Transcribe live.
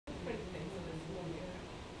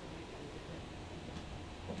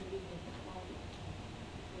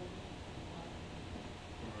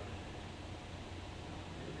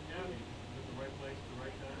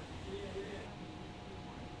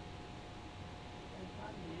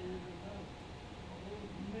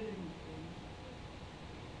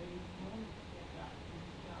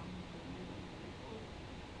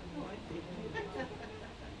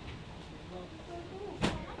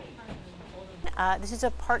This is a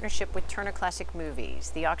partnership with Turner Classic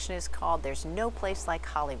Movies. The auction is called There's No Place Like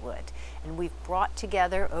Hollywood, and we've brought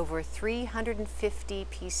together over 350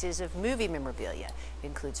 pieces of movie memorabilia. It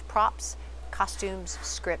includes props, costumes,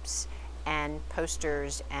 scripts, and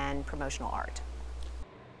posters and promotional art.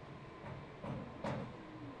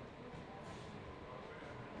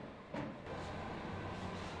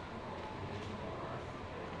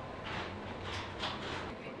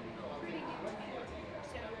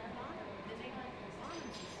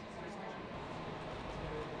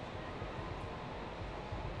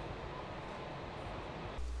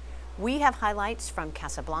 We have highlights from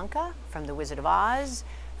Casablanca, from The Wizard of Oz,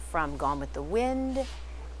 from Gone with the Wind,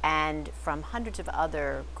 and from hundreds of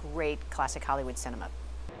other great classic Hollywood cinema.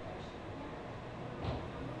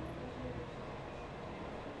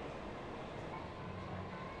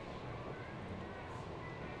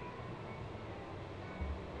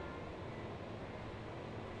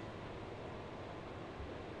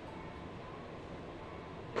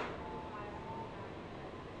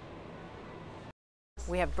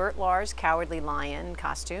 We have Bert Lahr's Cowardly Lion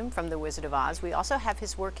costume from The Wizard of Oz. We also have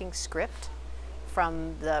his working script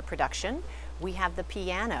from the production. We have the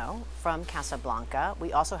piano from Casablanca.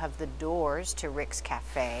 We also have the doors to Rick's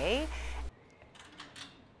Cafe.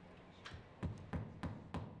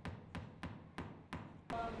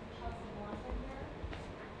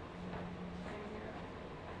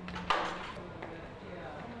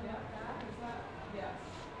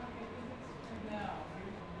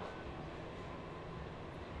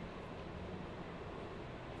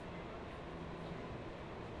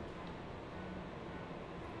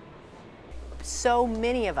 So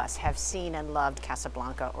many of us have seen and loved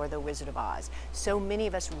Casablanca or The Wizard of Oz. So many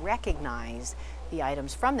of us recognize the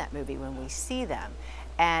items from that movie when we see them.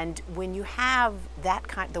 And when you have that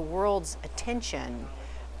the world's attention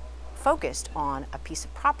focused on a piece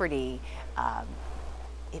of property,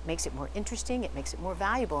 it makes it more interesting, it makes it more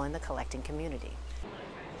valuable in the collecting community.